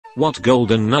What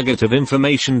golden nugget of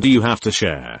information do you have to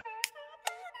share?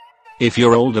 If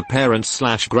your older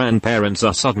parents/grandparents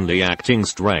are suddenly acting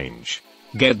strange,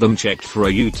 get them checked for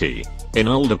a UT. In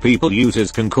older people,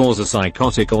 UTIs can cause a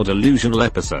psychotic or delusional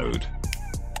episode.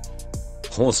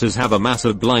 Horses have a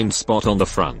massive blind spot on the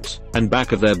front and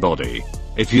back of their body.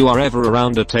 If you are ever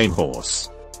around a tame horse,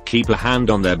 keep a hand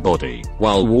on their body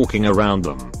while walking around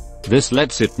them. This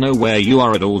lets it know where you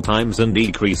are at all times and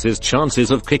decreases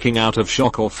chances of kicking out of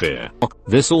shock or fear.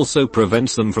 This also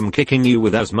prevents them from kicking you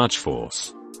with as much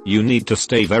force. You need to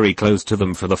stay very close to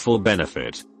them for the full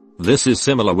benefit. This is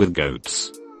similar with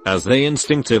goats, as they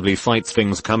instinctively fight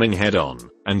things coming head on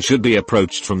and should be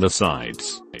approached from the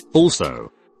sides.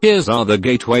 Also, ears are the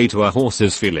gateway to a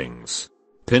horse's feelings.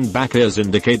 Pinned back ears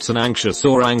indicates an anxious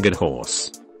or angered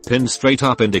horse. Pinned straight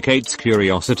up indicates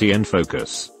curiosity and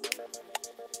focus.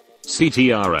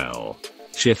 CTRL.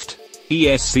 Shift.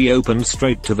 ESC opens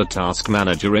straight to the task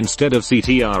manager instead of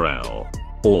CTRL.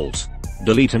 Alt.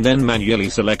 Delete and then manually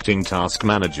selecting task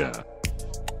manager.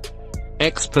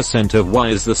 X% of Y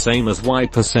is the same as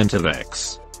Y% of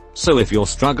X. So if you're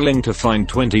struggling to find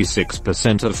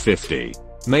 26% of 50,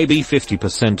 maybe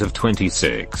 50% of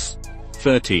 26.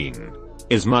 13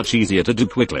 is much easier to do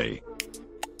quickly.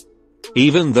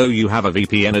 Even though you have a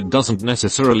VPN, it doesn't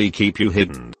necessarily keep you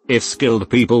hidden. If skilled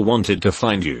people wanted to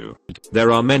find you,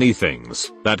 there are many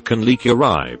things that can leak your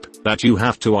IP that you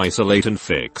have to isolate and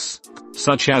fix,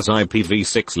 such as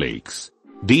IPv6 leaks,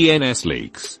 DNS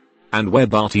leaks, and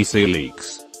WebRTC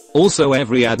leaks. Also,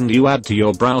 every add-on you add to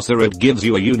your browser, it gives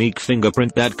you a unique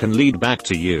fingerprint that can lead back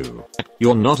to you.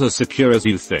 You're not as secure as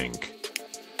you think.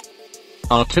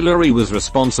 Artillery was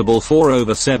responsible for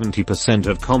over 70%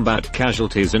 of combat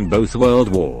casualties in both world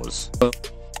wars.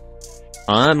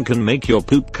 Iron can make your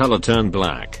poop color turn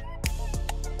black.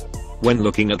 When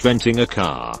looking at renting a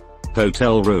car,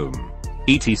 hotel room,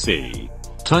 etc.,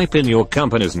 type in your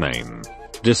company's name,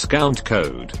 discount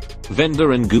code,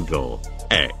 vendor in Google,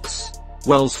 X,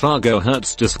 Wells Fargo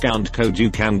Hertz discount code.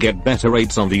 You can get better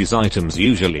rates on these items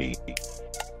usually.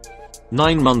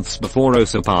 9 months before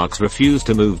Rosa Parks refused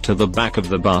to move to the back of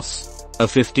the bus, a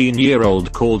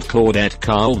 15-year-old called Claudette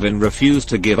Carlvin refused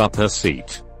to give up her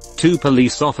seat. 2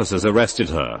 police officers arrested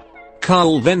her.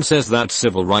 Carlvin says that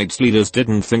civil rights leaders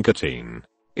didn't think a teen,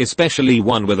 especially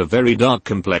one with a very dark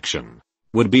complexion,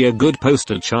 would be a good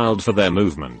poster child for their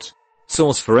movement.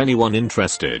 Source for anyone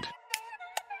interested.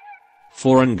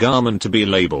 Foreign garment to be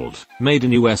labeled made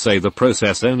in USA. The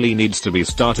process only needs to be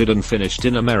started and finished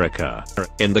in America.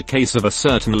 In the case of a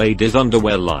certain ladies'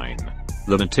 underwear line,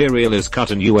 the material is cut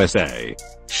in USA,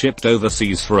 shipped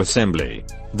overseas for assembly,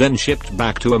 then shipped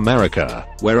back to America,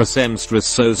 where a seamstress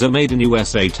sews a made in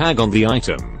USA tag on the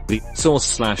item. The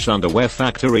source/underwear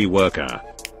factory worker.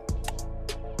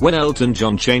 When Elton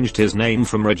John changed his name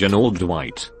from Reginald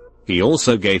Dwight, he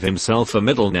also gave himself a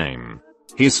middle name.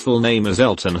 His full name is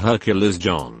Elton Hercules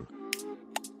John.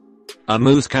 A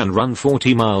moose can run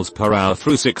 40 miles per hour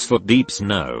through 6-foot deep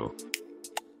snow.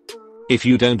 If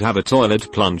you don't have a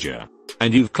toilet plunger,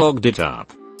 and you've clogged it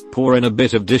up, pour in a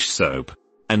bit of dish soap,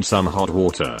 and some hot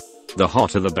water. The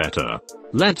hotter the better.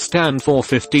 Let stand for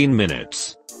 15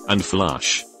 minutes, and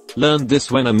flush. Learned this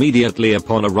when immediately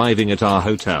upon arriving at our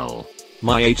hotel.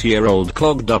 My 8-year-old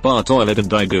clogged up our toilet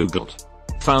and I googled.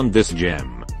 Found this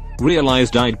gem.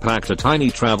 Realized I'd packed a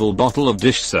tiny travel bottle of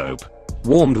dish soap,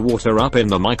 warmed water up in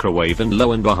the microwave, and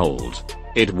lo and behold,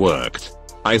 it worked.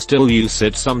 I still use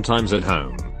it sometimes at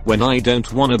home, when I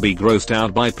don't wanna be grossed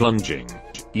out by plunging.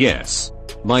 Yes,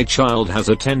 my child has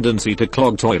a tendency to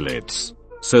clog toilets,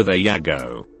 so there ya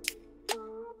go.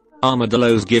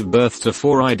 Armadillos give birth to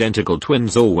 4 identical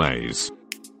twins always.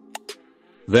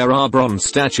 There are bronze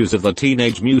statues of the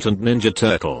Teenage Mutant Ninja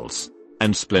Turtles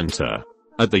and Splinter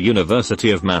at the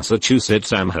University of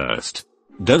Massachusetts Amherst,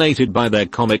 donated by their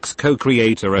comics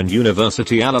co-creator and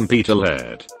university alum Peter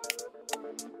Laird.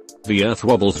 The earth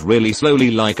wobbles really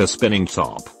slowly like a spinning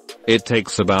top. It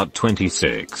takes about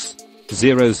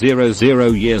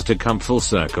 26,000 years to come full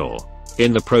circle.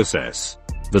 In the process,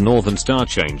 the northern star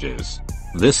changes.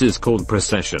 This is called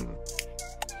precession.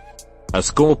 A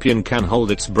scorpion can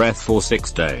hold its breath for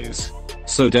 6 days.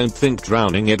 So don't think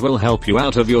drowning it will help you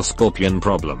out of your scorpion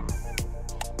problem.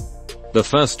 The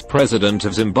first president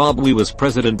of Zimbabwe was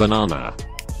President Banana.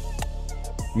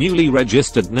 Newly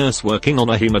registered nurse working on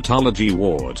a hematology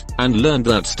ward and learned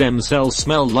that stem cells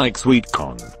smell like sweet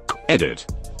corn. Edit.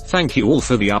 Thank you all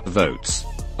for the upvotes,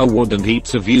 award and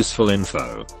heaps of useful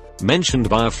info. Mentioned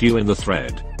by a few in the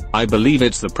thread. I believe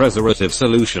it's the preservative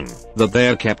solution that they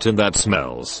are kept in that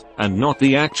smells, and not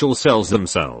the actual cells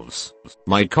themselves.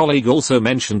 My colleague also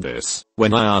mentioned this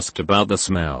when I asked about the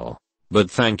smell. but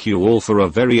thank you all for a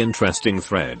very interesting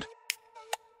thread.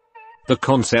 The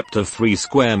concept of 3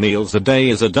 square meals a day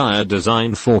is a diet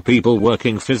designed for people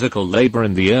working physical labor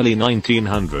in the early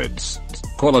 1900s.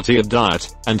 Quality of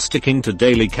diet and sticking to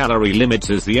daily calorie limits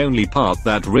is the only part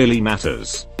that really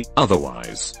matters.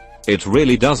 Otherwise, it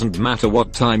really doesn't matter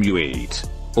what time you eat.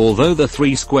 Although the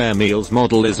 3 square meals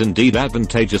model is indeed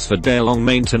advantageous for day-long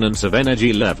maintenance of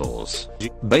energy levels.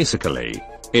 Basically,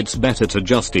 it's better to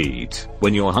just eat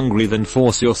when you're hungry than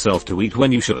force yourself to eat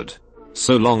when you should.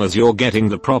 So long as you're getting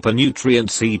the proper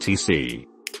nutrients etc.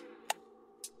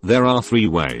 There are 3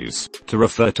 ways to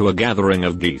refer to a gathering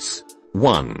of geese.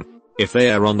 1. If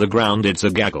they are on the ground it's a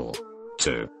gaggle.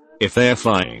 2. If they're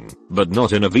flying, but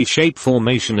not in a V-shaped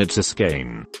formation it's a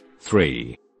skein.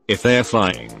 3. If they're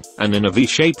flying, and in a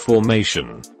V-shaped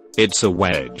formation, it's a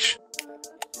wedge.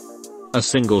 A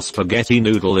single spaghetti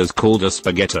noodle is called a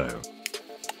spaghetto.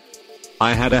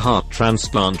 I had a heart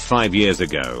transplant 5 years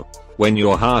ago. When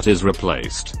your heart is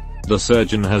replaced, the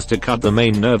surgeon has to cut the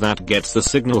main nerve that gets the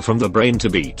signal from the brain to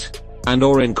beat, and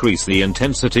or increase the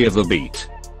intensity of the beat.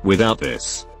 Without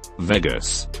this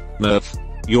vagus nerve,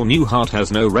 your new heart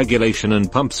has no regulation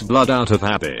and pumps blood out of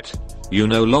habit. You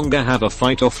no longer have a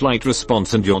fight or flight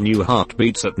response and your new heart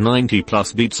beats at 90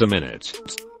 plus beats a minute.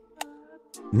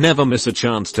 Never miss a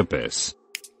chance to piss.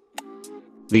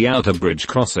 The Outer Bridge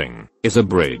Crossing is a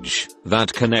bridge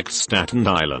that connects Staten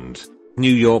Island,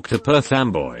 New York to Perth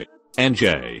Amboy,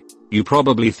 NJ. You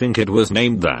probably think it was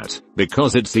named that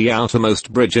because it's the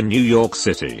outermost bridge in New York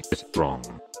City.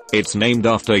 Wrong. It's named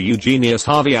after Eugenius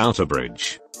Harvey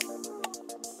Outerbridge.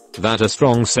 That a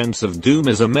strong sense of doom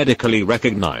is a medically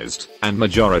recognized and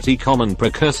majority common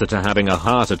precursor to having a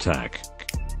heart attack.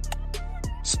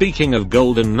 Speaking of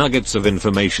golden nuggets of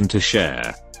information to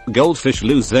share, goldfish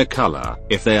lose their color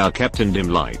if they are kept in dim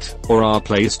light or are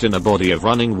placed in a body of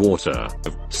running water,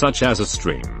 such as a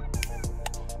stream.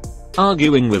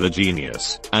 Arguing with a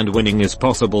genius and winning is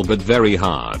possible but very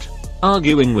hard.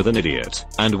 Arguing with an idiot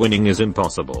and winning is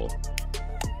impossible.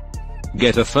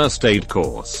 Get a first aid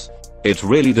course. It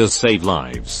really does save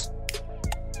lives.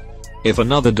 If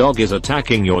another dog is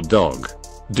attacking your dog,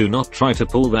 do not try to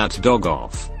pull that dog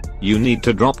off. You need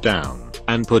to drop down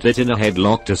and put it in a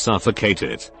headlock to suffocate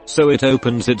it, so it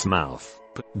opens its mouth.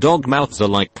 Dog mouths are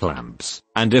like clamps,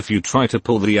 and if you try to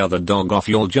pull the other dog off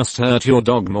you'll just hurt your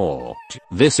dog more.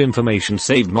 This information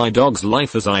saved my dog's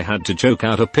life as I had to choke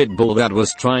out a pit bull that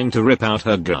was trying to rip out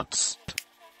her guts.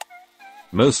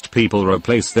 Most people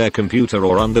replace their computer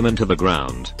or run them into the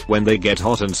ground when they get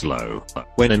hot and slow,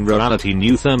 when in reality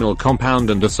new thermal compound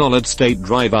and a solid state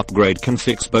drive upgrade can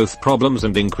fix both problems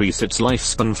and increase its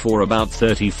lifespan for about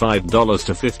 $35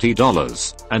 to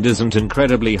 $50, and isn't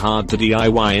incredibly hard to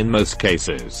DIY in most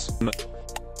cases.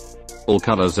 All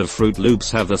colors of Fruit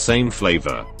Loops have the same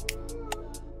flavor.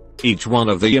 Each one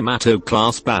of the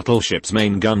Yamato-class battleship's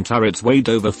main gun turrets weighed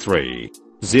over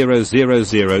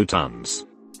 3,000 tons.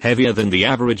 Heavier than the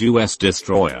average US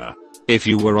destroyer. If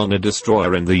you were on a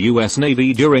destroyer in the US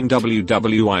Navy during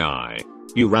WWII,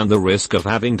 you ran the risk of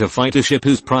having to fight a ship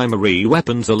whose primary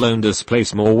weapons alone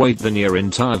displace more weight than your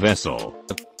entire vessel.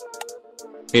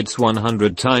 It's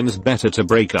 100 times better to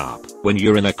break up when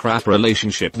you're in a crap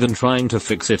relationship than trying to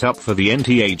fix it up for the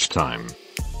nth time.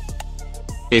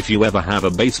 If you ever have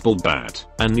a baseball bat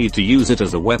and need to use it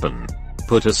as a weapon,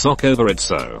 put a sock over it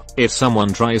so if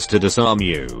someone tries to disarm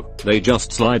you, they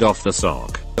just slide off the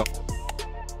sock.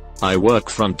 I work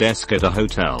front desk at a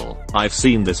hotel. I've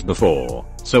seen this before,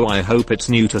 so I hope it's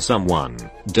new to someone.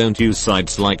 Don't use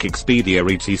sites like Expedia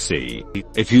etc.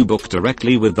 If you book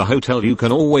directly with the hotel you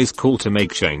can always call to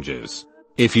make changes.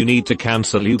 If you need to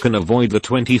cancel you can avoid the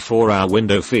 24-hour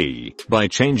window fee by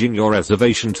changing your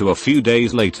reservation to a few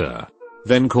days later.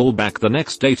 Then call back the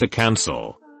next day to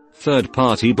cancel.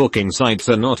 Third-party booking sites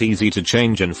are not easy to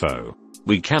change info.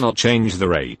 We cannot change the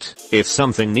rate if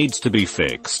something needs to be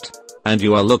fixed, and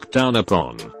you are looked down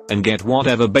upon, and get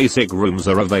whatever basic rooms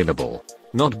are available.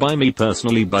 Not by me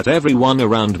personally but everyone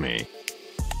around me.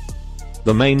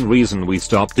 The main reason we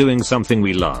stop doing something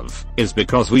we love is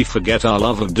because we forget our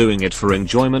love of doing it for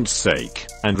enjoyment's sake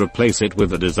and replace it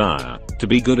with a desire to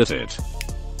be good at it.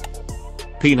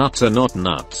 Peanuts are not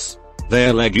nuts.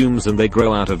 They're legumes and they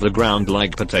grow out of the ground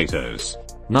like potatoes.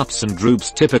 Nuts and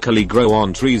drupes typically grow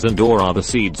on trees and or are the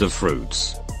seeds of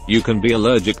fruits. You can be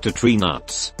allergic to tree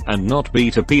nuts and not be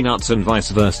to peanuts and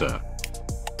vice versa.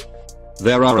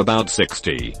 There are about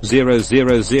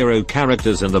 60,000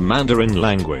 characters in the Mandarin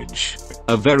language.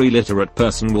 A very literate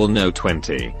person will know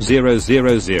 20,000.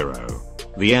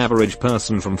 The average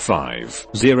person from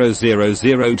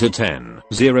 5,000 to 10,000.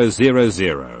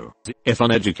 If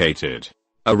uneducated,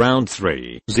 Around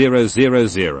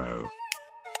 3,000.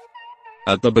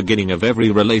 At the beginning of every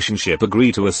relationship,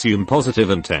 agree to assume positive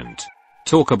intent.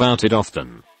 Talk about it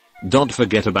often. Don't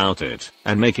forget about it,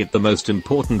 and make it the most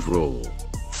important rule.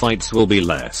 Fights will be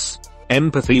less.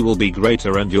 Empathy will be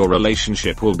greater and your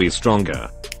relationship will be stronger.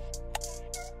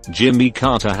 Jimmy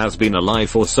Carter has been alive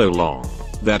for so long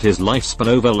that his lifespan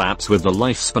overlaps with the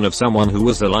lifespan of someone who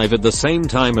was alive at the same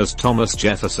time as Thomas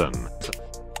Jefferson.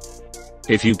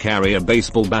 If you carry a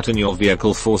baseball bat in your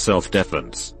vehicle for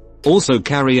self-defense, also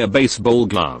carry a baseball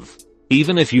glove.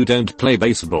 Even if you don't play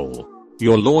baseball,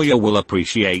 your lawyer will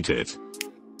appreciate it.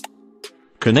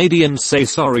 Canadians say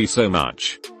sorry so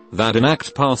much that an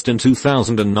act passed in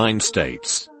 2009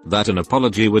 states that an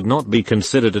apology would not be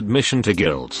considered admission to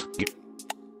guilt.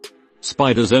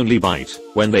 Spiders only bite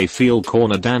when they feel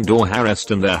cornered and or harassed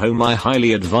in their home. I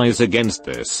highly advise against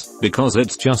this because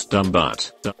it's just dumb,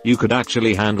 but you could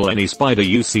actually handle any spider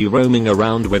you see roaming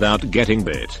around without getting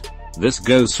bit. This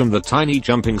goes from the tiny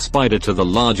jumping spider to the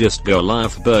largest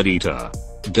Goliath bird eater.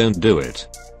 Don't do it.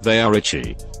 They are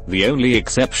itchy. The only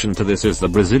exception to this is the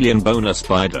Brazilian boner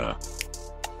spider.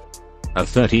 A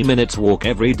 30 minutes walk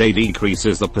every day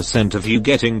decreases the percent of you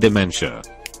getting dementia.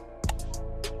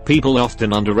 People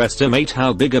often underestimate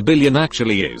how big a billion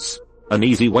actually is. An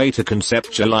easy way to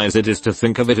conceptualize it is to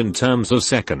think of it in terms of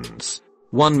seconds.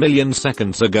 1 million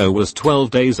seconds ago was 12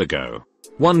 days ago.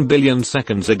 1 billion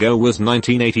seconds ago was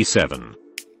 1987.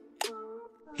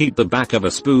 Heat the back of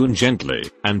a spoon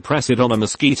gently and press it on a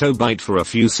mosquito bite for a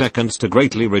few seconds to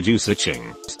greatly reduce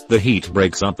itching. The heat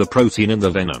breaks up the protein in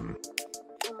the venom.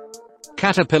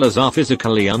 Caterpillars are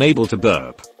physically unable to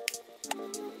burp.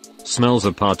 Smells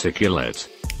of particulate.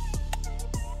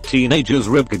 Teenagers'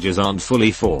 ribcages aren't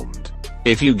fully formed.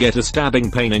 If you get a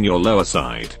stabbing pain in your lower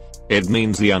side, it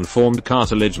means the unformed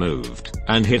cartilage moved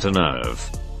and hit a nerve.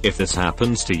 If this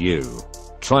happens to you,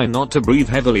 try not to breathe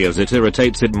heavily as it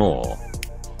irritates it more.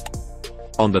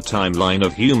 On the timeline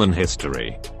of human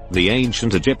history, the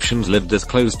ancient Egyptians lived as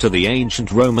close to the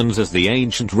ancient Romans as the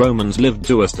ancient Romans lived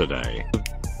to us today.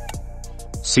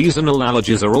 Seasonal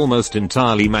allergies are almost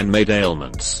entirely man-made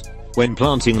ailments. When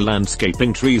planting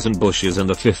landscaping trees and bushes in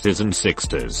the 50s and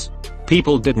 60s,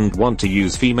 people didn't want to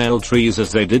use female trees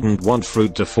as they didn't want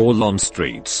fruit to fall on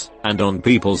streets and on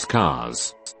people's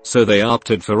cars, so they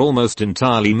opted for almost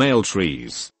entirely male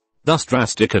trees, thus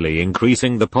drastically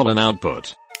increasing the pollen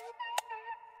output.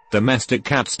 Domestic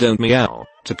cats don't meow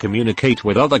to communicate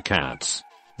with other cats.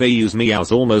 They use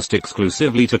meows almost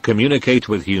exclusively to communicate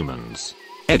with humans.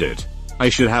 Edit. I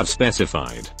should have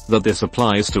specified that this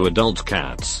applies to adult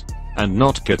cats and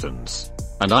not kittens,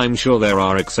 and I'm sure there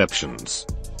are exceptions.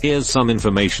 Here's some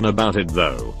information about it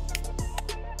though.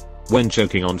 When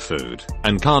choking on food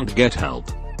and can't get help,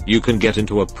 you can get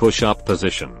into a push-up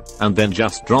position and then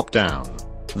just drop down.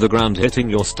 The ground hitting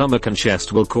your stomach and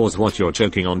chest will cause what you're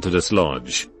choking on to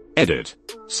dislodge. Edit.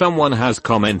 Someone has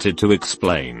commented to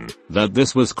explain that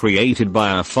this was created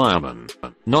by a fireman,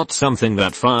 not something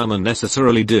that firemen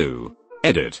necessarily do.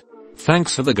 Edit.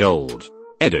 Thanks for the gold.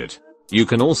 Edit. You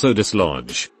can also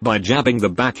dislodge by jabbing the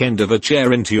back end of a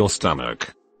chair into your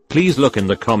stomach. Please look in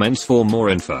the comments for more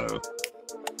info.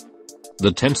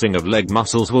 The tensing of leg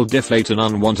muscles will deflate an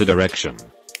unwanted erection.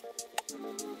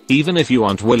 Even if you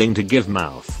aren't willing to give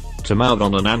mouth-to-mouth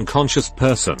on an unconscious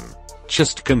person,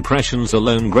 chest compressions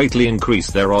alone greatly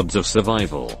increase their odds of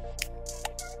survival.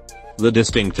 The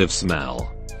distinctive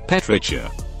smell, petrichor,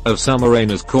 of summer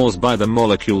rain is caused by the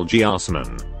molecule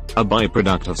geosmin, a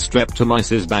byproduct of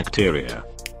Streptomyces bacteria.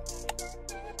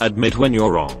 Admit when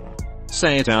you're wrong.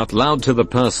 Say it out loud to the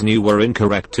person you were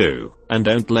incorrect to, and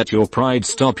don't let your pride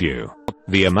stop you.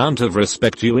 The amount of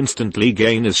respect you instantly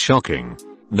gain is shocking,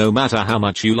 no matter how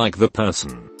much you like the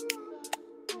person.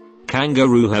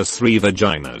 Kangaroo has 3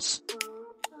 vaginas.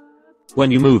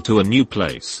 When you move to a new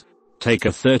place, take a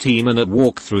 30-minute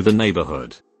walk through the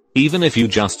neighborhood. Even if you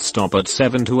just stop at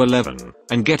 7-Eleven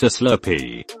and get a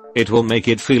Slurpee, it will make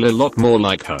it feel a lot more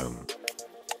like home.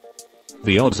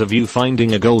 The odds of you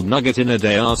finding a gold nugget in a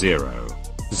day are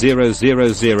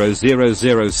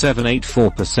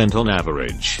 0.000000784% on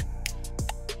average.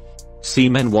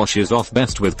 Semen washes off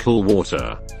best with cool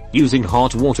water. Using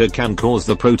hot water can cause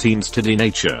the proteins to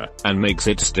denature and makes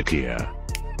it stickier.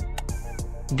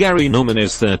 Gary Numan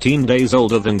is 13 days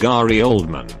older than Gary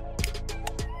Oldman.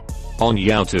 On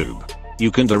YouTube, you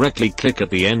can directly click at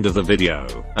the end of the video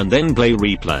and then play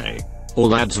replay.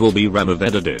 All ads will be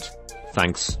edited.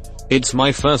 Thanks. It's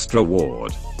my first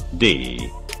reward.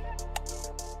 D.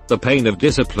 The pain of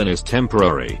discipline is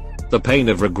temporary. The pain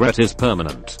of regret is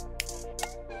permanent.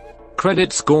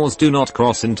 Credit scores do not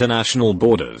cross international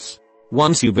borders.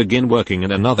 Once you begin working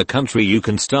in another country you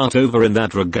can start over in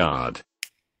that regard.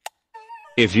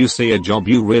 If you see a job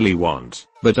you really want,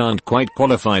 but aren't quite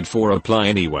qualified for, apply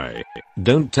anyway.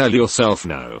 Don't tell yourself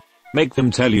no. Make them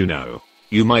tell you no.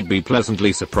 You might be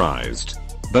pleasantly surprised.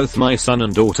 Both my son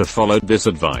and daughter followed this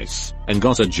advice and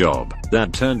got a job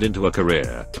that turned into a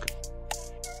career.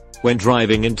 When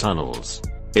driving in tunnels,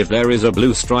 if there is a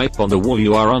blue stripe on the wall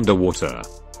you are underwater.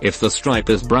 If the stripe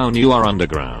is brown you are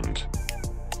underground.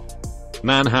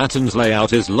 Manhattan's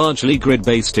layout is largely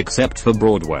grid-based except for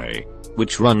Broadway,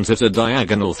 which runs at a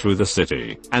diagonal through the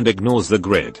city and ignores the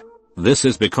grid. This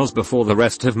is because before the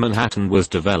rest of Manhattan was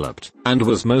developed and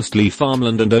was mostly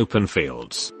farmland and open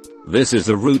fields. This is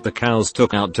the route the cows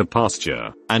took out to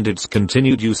pasture, and its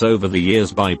continued use over the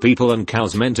years by people and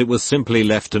cows meant it was simply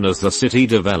left in as the city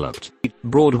developed.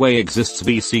 Broadway exists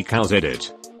BC cows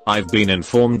edit. I've been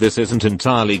informed this isn't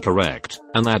entirely correct,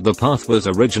 and that the path was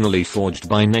originally forged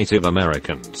by Native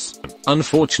Americans.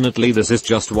 Unfortunately this is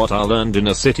just what I learned in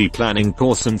a city planning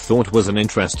course and thought was an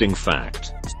interesting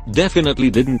fact.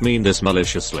 Definitely didn't mean this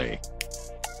maliciously.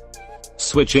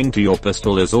 Switching to your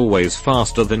pistol is always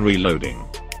faster than reloading.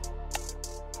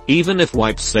 Even if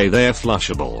wipes say they're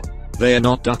flushable, they are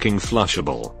not ducking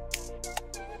flushable.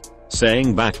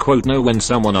 Saying no when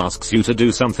someone asks you to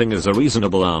do something is a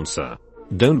reasonable answer.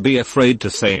 Don't be afraid to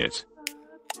say it.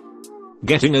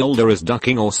 Getting older is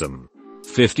ducking awesome.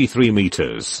 53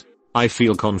 meters. I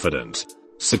feel confident,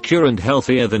 secure and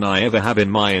healthier than I ever have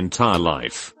in my entire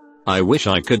life. I wish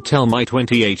I could tell my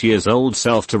 28 years old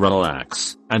self to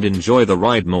relax and enjoy the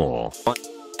ride more.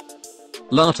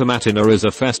 La Tomatina is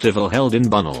a festival held in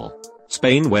Bunal,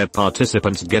 Spain where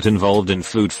participants get involved in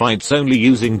food fights only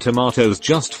using tomatoes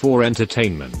just for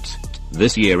entertainment.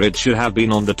 This year it should have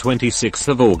been on the 26th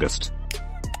of August.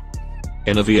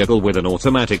 In a vehicle with an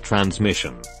automatic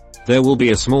transmission, there will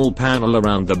be a small panel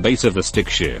around the base of the stick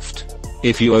shift.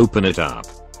 If you open it up,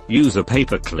 use a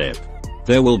paper clip.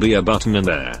 There will be a button in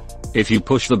there. If you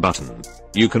push the button,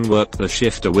 you can work the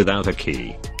shifter without a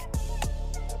key.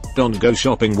 Don't go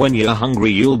shopping when you're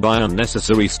hungry, you'll buy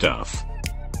unnecessary stuff.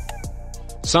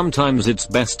 Sometimes it's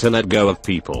best to let go of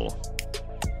people.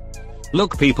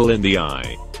 Look people in the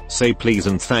eye. Say please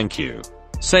and thank you.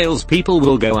 Salespeople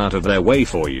will go out of their way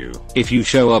for you if you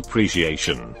show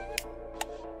appreciation.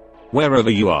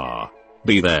 Wherever you are,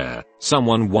 be there.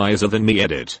 Someone wiser than me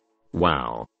edit.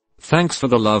 Wow. Thanks for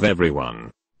the love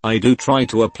everyone. I do try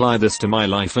to apply this to my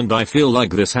life and I feel like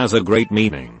this has a great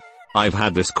meaning. I've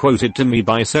had this quoted to me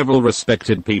by several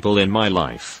respected people in my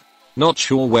life. Not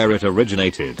sure where it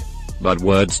originated, but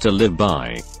words to live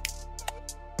by.